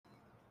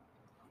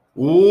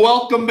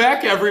Welcome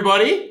back,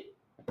 everybody.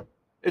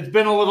 It's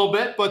been a little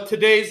bit, but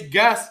today's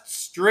guest,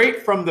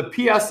 straight from the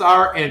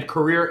PSR and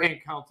Career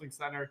and Counseling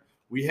Center,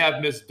 we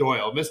have Miss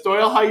Doyle. Miss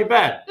Doyle, how you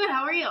been? Good,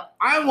 how are you?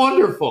 I'm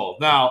wonderful.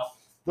 Now,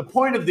 the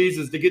point of these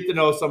is to get to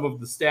know some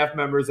of the staff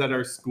members at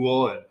our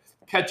school and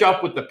catch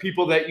up with the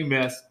people that you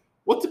miss.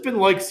 What's it been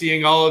like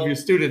seeing all of your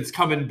students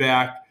coming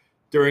back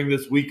during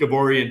this week of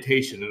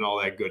orientation and all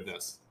that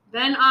goodness?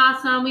 Been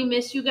awesome. We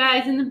miss you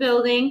guys in the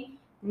building.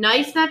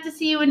 Nice not to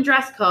see you in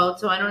dress code,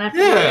 so I don't have to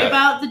worry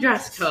about the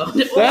dress code.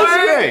 That's or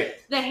great.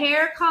 The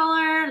hair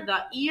color, the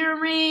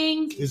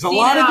earrings. There's a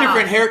lot of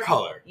different hair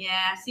color.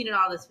 Yeah, I've seen it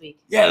all this week.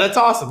 Yeah, that's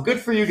awesome. Good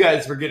for you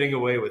guys for getting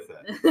away with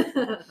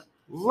it.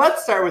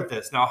 Let's start with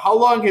this. Now, how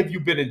long have you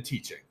been in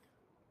teaching?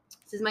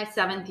 This is my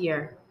 7th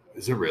year.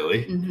 Is it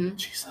really? Mm-hmm.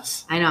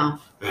 Jesus. I know.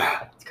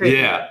 It's crazy.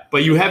 Yeah,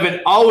 but you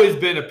haven't always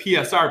been a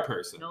PSR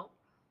person. Nope.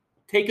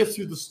 Take us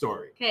through the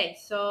story. Okay,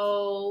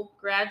 so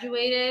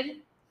graduated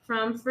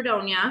from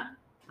Fredonia,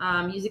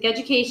 music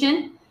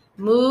education,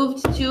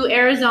 moved to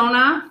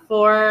Arizona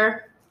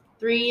for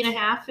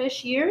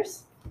 3.5-ish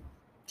years.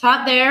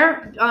 Taught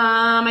there.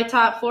 I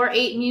taught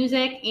 4-8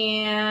 music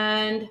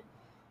and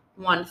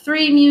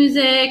 1-3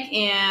 music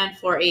and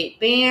 4-8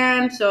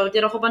 band. So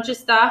did a whole bunch of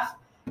stuff.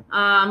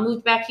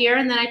 Moved back here,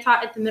 and then I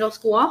taught at the middle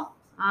school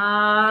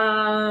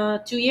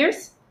 2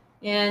 years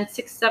and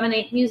 6, 7,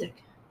 8 music.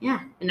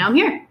 Yeah, and now I'm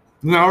here.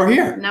 Now we're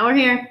here.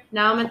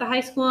 Now I'm at the high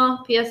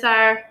school,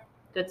 PSR.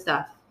 Good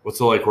stuff. What's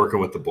it like working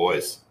with the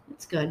boys?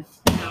 It's good.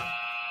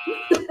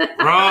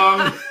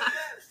 Wrong.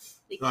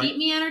 They keep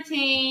me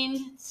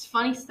entertained. It's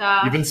funny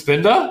stuff. You've been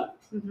Spinda?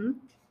 Mm-hmm.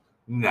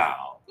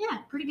 No. Yeah,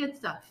 pretty good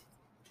stuff.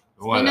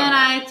 Whatever. And then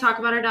I talk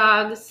about our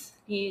dogs.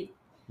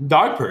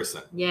 Dog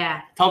person.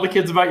 Yeah. Tell the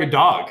kids about your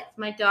dog.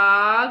 My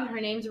dog, her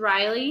name's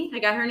Riley. I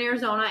got her in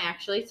Arizona,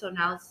 actually. So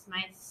now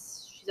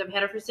I've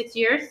had her for 6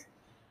 years.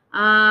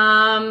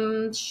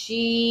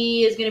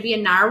 She is going to be a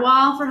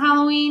narwhal for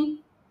Halloween.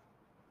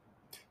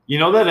 You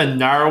know that a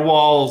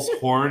narwhal's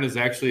horn is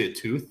actually a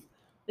tooth?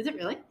 Is it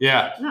really?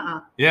 Yeah.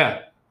 Uh-uh.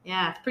 Yeah.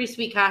 Yeah, it's a pretty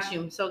sweet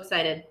costume. So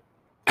excited.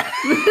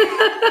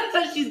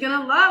 She's going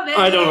to love it.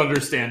 I don't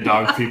understand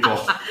dog people.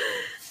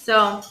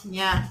 So,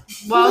 yeah.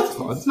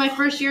 Well, it's my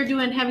first year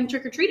having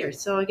trick-or-treaters,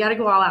 so I got to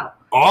go all out.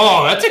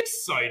 Oh, that's I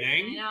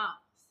exciting. know.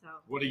 So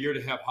What a year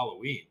to have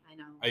Halloween. I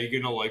know. Are you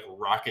going to,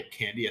 rocket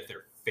candy at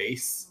their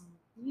face?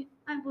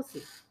 We'll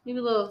see. Maybe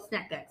little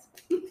snack bags.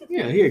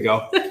 Yeah, here you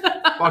go.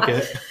 Fuck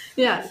it.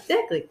 Yeah,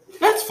 exactly.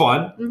 That's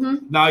fun.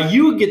 Mm-hmm. Now,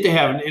 you get to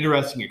have an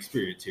interesting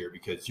experience here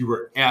because you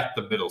were at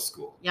the middle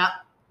school. Yep.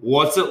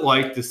 What's it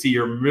like to see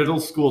your middle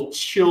school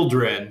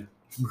children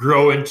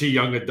grow into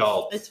young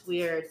adults? It's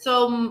weird.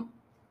 So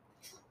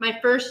my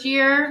first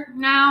year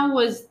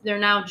they're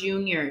now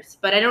juniors,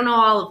 but I don't know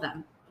all of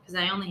them because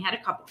I only had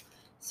a couple.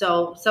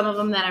 So some of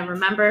them that I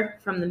remember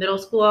from the middle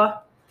school,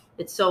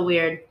 it's so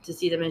weird to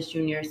see them as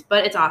juniors,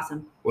 but it's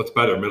awesome. What's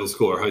better, middle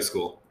school or high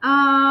school?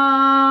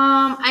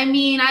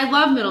 I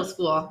love middle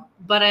school,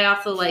 but I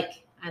also like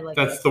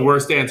That's the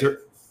worst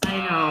answer. I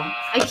know.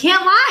 I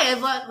can't lie. I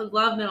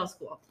love middle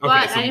school,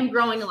 but so I am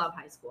growing to love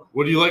high school.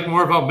 What do you like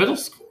more about middle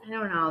school? I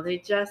don't know. They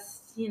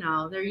just,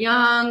 they're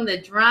young, the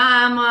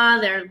drama,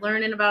 they're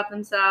learning about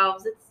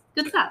themselves. It's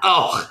good stuff.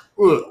 Oh,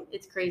 ugh,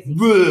 It's crazy.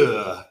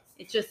 ugh.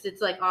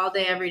 It's like all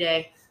day, every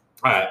day.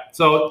 All right.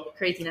 So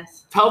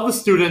Craziness. tell the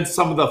students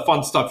some of the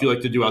fun stuff you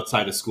like to do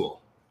outside of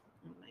school.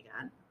 Oh my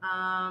God.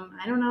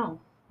 I don't know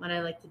what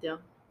I like to do.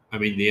 I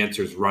mean, the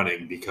answer is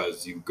running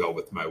because you go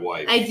with my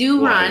wife. I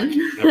do run.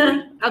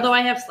 every- Although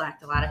I have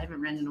slacked a lot. I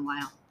haven't run in a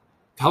while.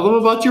 Tell them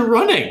about your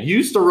running. You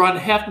used to run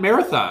half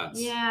marathons.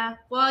 Yeah.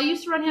 Well, I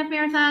used to run half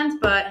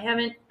marathons, but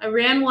I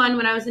ran one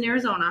when I was in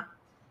Arizona.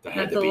 That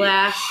had That's to the be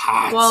last.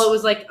 hot. Well, it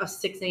was like a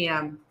 6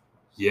 a.m.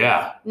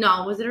 Yeah.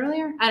 No, was it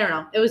earlier? I don't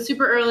know. It was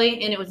super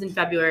early, and it was in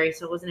February,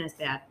 so it wasn't as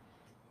bad.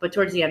 But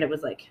towards the end, it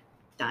was like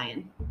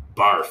dying.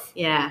 Barf.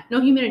 Yeah.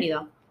 No humidity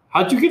though.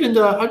 How'd you get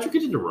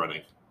into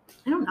running?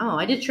 I don't know.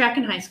 I did track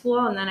in high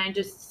school, and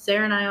then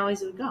Sarah and I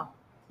always would go.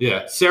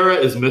 Yeah. Sarah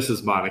is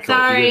Mrs. Monaco.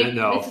 Sorry, If you didn't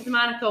know. Mrs.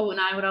 Monaco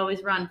and I would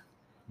always run.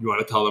 You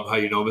want to tell them how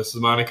you know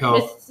Mrs. Monaco?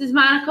 Mrs.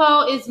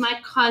 Monaco is my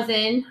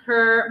cousin.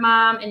 Her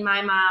mom and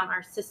my mom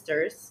are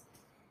sisters.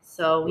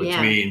 So, Which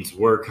yeah. means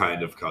we're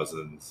kind of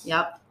cousins.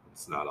 Yep.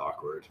 It's not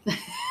awkward.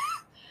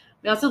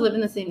 We also live in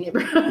the same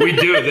neighborhood. We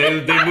do.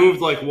 They moved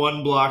like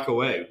 1 block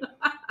away.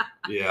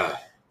 Yeah.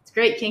 It's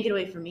great. Can't get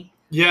away from me.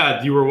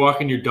 Yeah, you were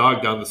walking your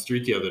dog down the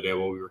street the other day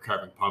while we were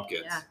carving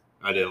pumpkins. Yeah.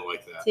 I didn't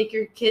like that. Take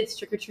your kids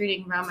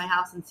trick-or-treating around my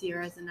house and see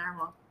her as a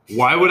narwhal.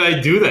 Why would I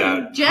do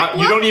that? Jack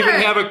You don't loves even her.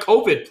 have a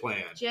COVID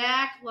plan.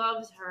 Jack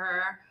loves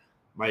her.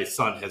 My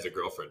son has a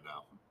girlfriend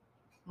now.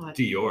 What?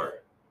 Dior.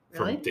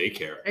 Really? From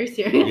daycare. Are you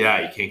serious?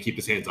 Yeah, he can't keep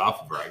his hands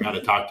off of her. I got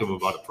to talk to him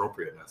about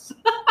appropriateness.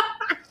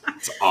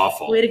 It's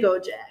awful. Way to go,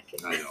 Jack.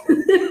 I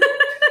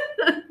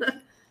know.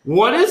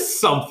 What is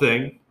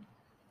something?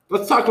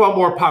 Let's talk about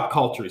more pop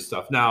culture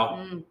stuff.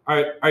 Now,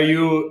 are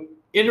you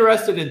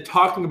interested in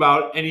talking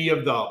about any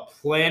of the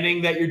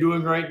planning that you're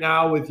doing right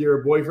now with your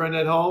boyfriend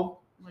at home?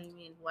 What do you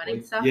mean?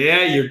 wedding stuff.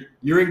 Yeah,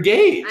 you're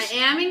engaged. I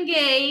am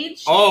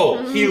engaged.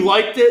 Oh, he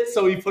liked it,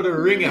 so he put a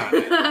ring on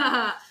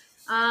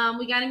it.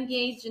 We got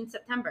engaged in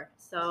September,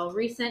 so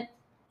recent.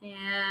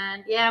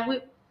 And yeah,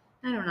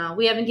 I don't know.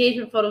 We have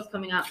engagement photos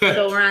coming up,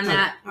 so we're on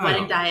that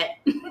wedding diet.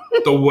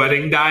 The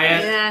wedding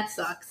diet? Yeah, it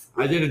sucks.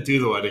 I didn't do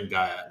the wedding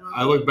diet.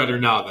 I look better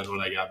now than when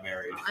I got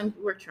married.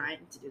 We're trying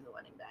to do the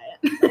wedding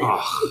diet.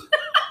 Oh,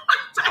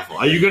 it's awful.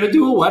 Are you going to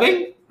do a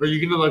wedding? Or are you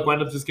going to like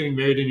wind up just getting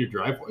married in your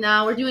driveway?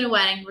 No, we're doing a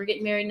wedding. We're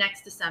getting married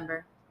next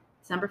December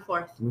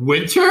 4th.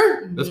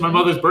 Winter? That's my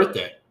mother's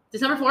birthday.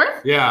 December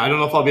 4th? Yeah, I don't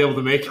know if I'll be able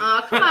to make it.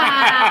 Oh, come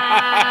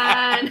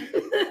on.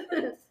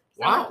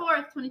 Wow. December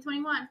 4th,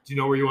 2021. Do you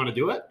know where you want to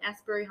do it?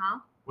 Asbury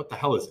Hall. What the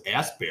hell is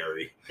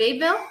Asbury?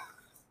 Bayville?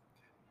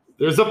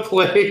 There's a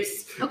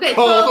place. Okay,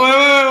 called,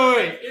 so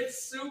wait.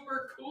 It's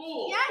super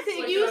cool. Yes, It's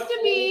it like used an to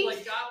be- old,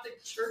 like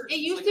Gothic church. it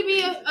It's used like to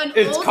be amazing. an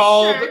It's old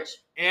called church.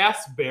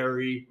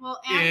 Asbury Well,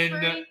 in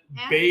Asbury.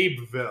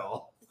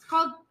 Babeville. It's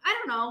called, I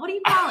don't know, what do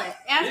you call it?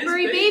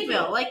 Asbury Bayville.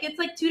 Bayville. Like, it's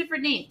like two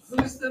different names.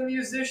 Who's the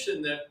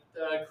musician that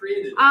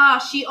created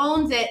it? She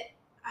owns it.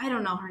 I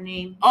don't know her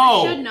name.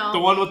 Oh, I should know. the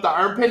one with the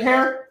armpit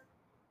hair?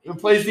 Who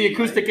plays the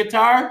acoustic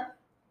guitar?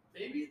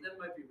 Maybe that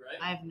might be right.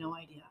 I have no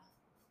idea.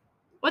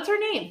 What's her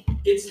name?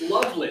 It's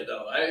lovely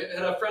though. I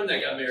had a friend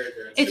that got married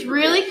there. It's super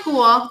really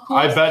cool.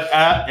 I bet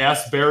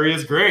Asbury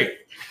is great.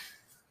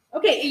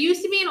 Okay, it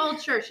used to be an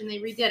old church, and they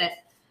redid it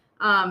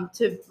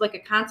to like a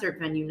concert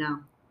venue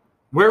now.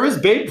 Where is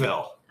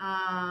Babeville?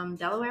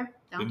 Delaware,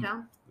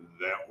 downtown.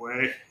 That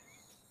way.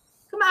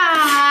 Come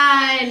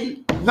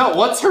on. No,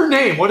 what's her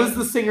name? What is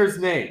the singer's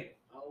name?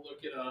 I'll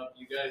look it up.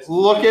 You guys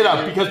Look it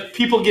up because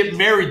people get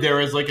married there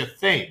as like a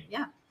thing.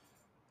 Yeah.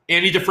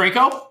 Annie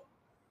DeFranco?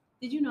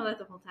 Did you know that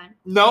the whole time?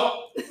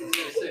 No, Did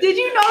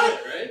you know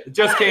that? Right? it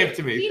just came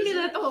to He me. knew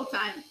that the whole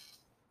time.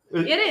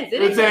 It- It is.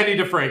 It It's is. Annie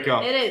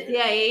DeFranco. It is.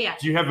 Yeah.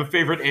 Do you have a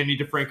favorite Annie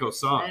DeFranco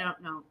song? I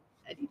don't know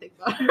anything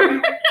about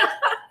her.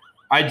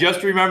 I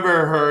just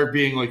remember her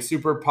being like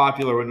super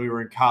popular when we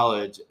were in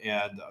college,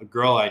 and a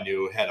girl I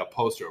knew had a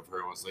poster of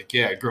her and was like,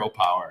 "Yeah, girl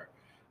power."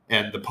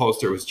 And the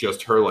poster was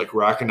just her like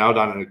rocking out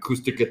on an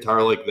acoustic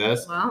guitar like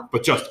this, Well,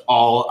 but just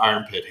all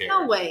armpit hair.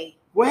 no way.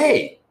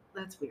 Wait,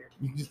 That's weird.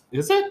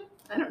 is it?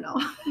 I don't know.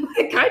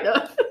 Kind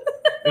of.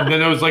 And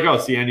then it was like, oh,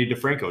 it's the Annie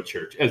DeFranco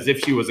church, as if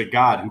she was a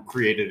god who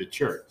created a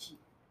church.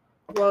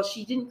 Well,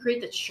 she didn't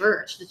create the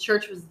church. The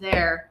church was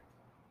there,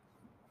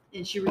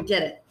 and she redid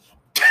it.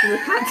 In the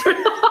concert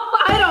hall.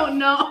 I don't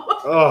know.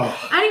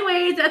 Oh,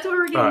 Anyways, that's where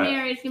we're getting All right.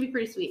 married. It's gonna be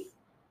pretty sweet.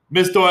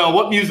 Miss Doyle,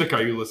 what music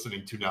are you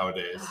listening to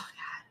nowadays? Oh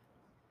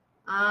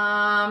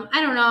God.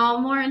 I don't know.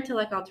 More into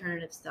like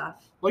alternative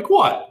stuff. Like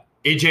what?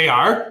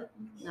 AJR?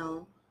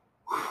 No,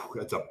 Whew,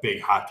 that's a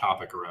big hot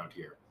topic around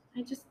here.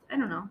 I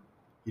don't know.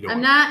 You don't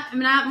I'm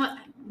not.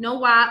 No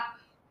WAP.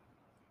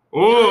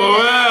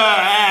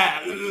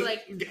 Oh, It's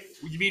like-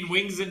 you mean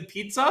wings and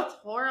pizza?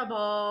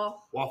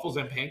 Horrible. Waffles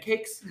and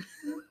pancakes?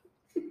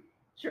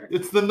 Sure.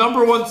 It's the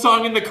number one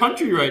song in the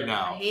country right I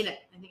now. hate it.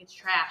 I think it's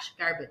trash,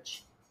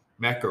 garbage.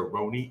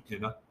 Macaroni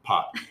in a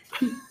pot.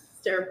 It's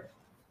terrible.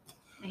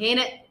 I hate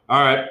it.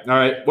 All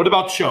right. What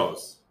about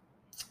shows?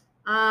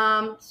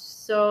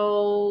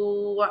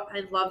 So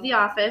I love The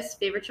Office.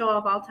 Favorite show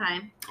of all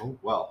time. Oh,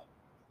 well,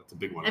 that's a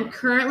big one. I'm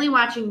currently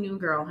watching New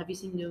Girl. Have you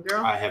seen New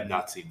Girl? I have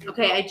not seen it.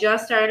 Okay, I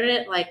just started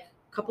it like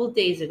a couple of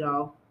days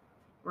ago.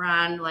 We're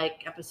on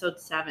like episode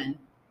 7.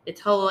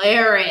 It's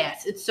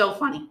hilarious. It's so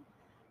funny.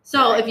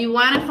 So if you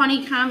want a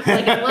funny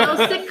like a little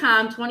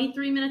sitcom,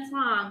 23 minutes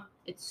long,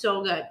 it's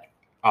so good.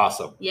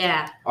 Awesome.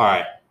 Yeah. All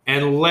right.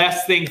 And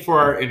last thing for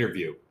our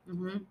interview.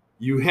 hmm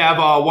You have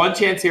one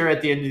chance here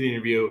at the end of the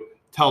interview.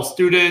 Tell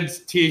students,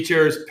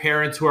 teachers,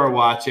 parents who are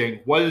watching,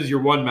 what is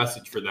your one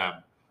message for them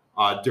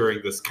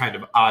during this kind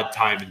of odd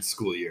time in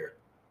school year?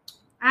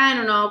 I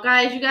don't know,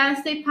 guys. You gotta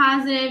stay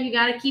positive. You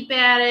gotta keep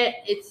at it.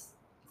 It's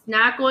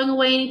not going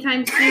away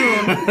anytime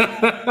soon.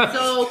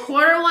 So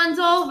quarter 1's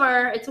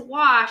over. It's a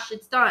wash.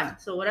 It's done.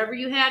 So whatever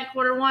you had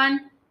quarter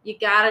 1, you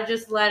gotta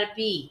just let it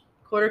be.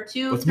 Quarter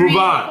 2, Let's 3, move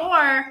on.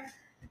 4,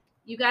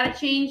 you gotta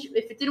change.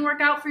 If it didn't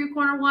work out for you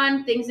quarter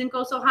 1, things didn't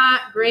go so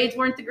hot, grades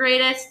weren't the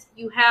greatest,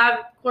 you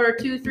have quarter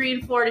 2, 3,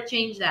 and 4 to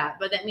change that.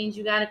 But that means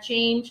you gotta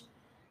change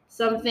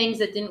some things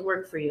that didn't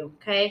work for you.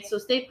 Okay, so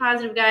stay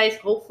positive, guys.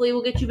 Hopefully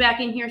we'll get you back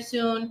in here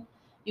soon.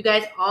 You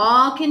guys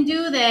all can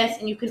do this,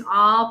 and you can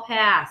all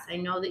pass. I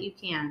know that you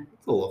can.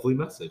 That's a lovely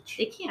message.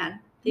 They can.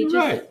 They You're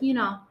just, right. you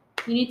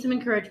need some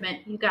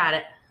encouragement. You got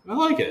it. I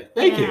like it.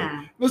 Thank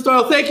Yeah. you. Ms.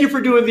 Doyle, thank you for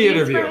doing the Thanks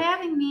interview. for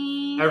having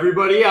me.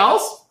 Everybody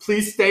else,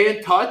 please stay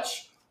in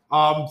touch.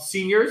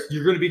 Seniors,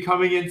 you're going to be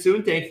coming in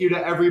soon. Thank you to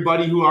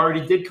everybody who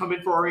already did come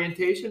in for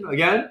orientation.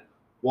 Again,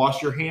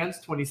 wash your hands,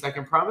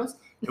 20-second promise,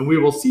 and we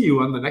will see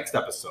you on the next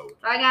episode.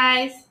 Bye,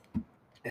 guys.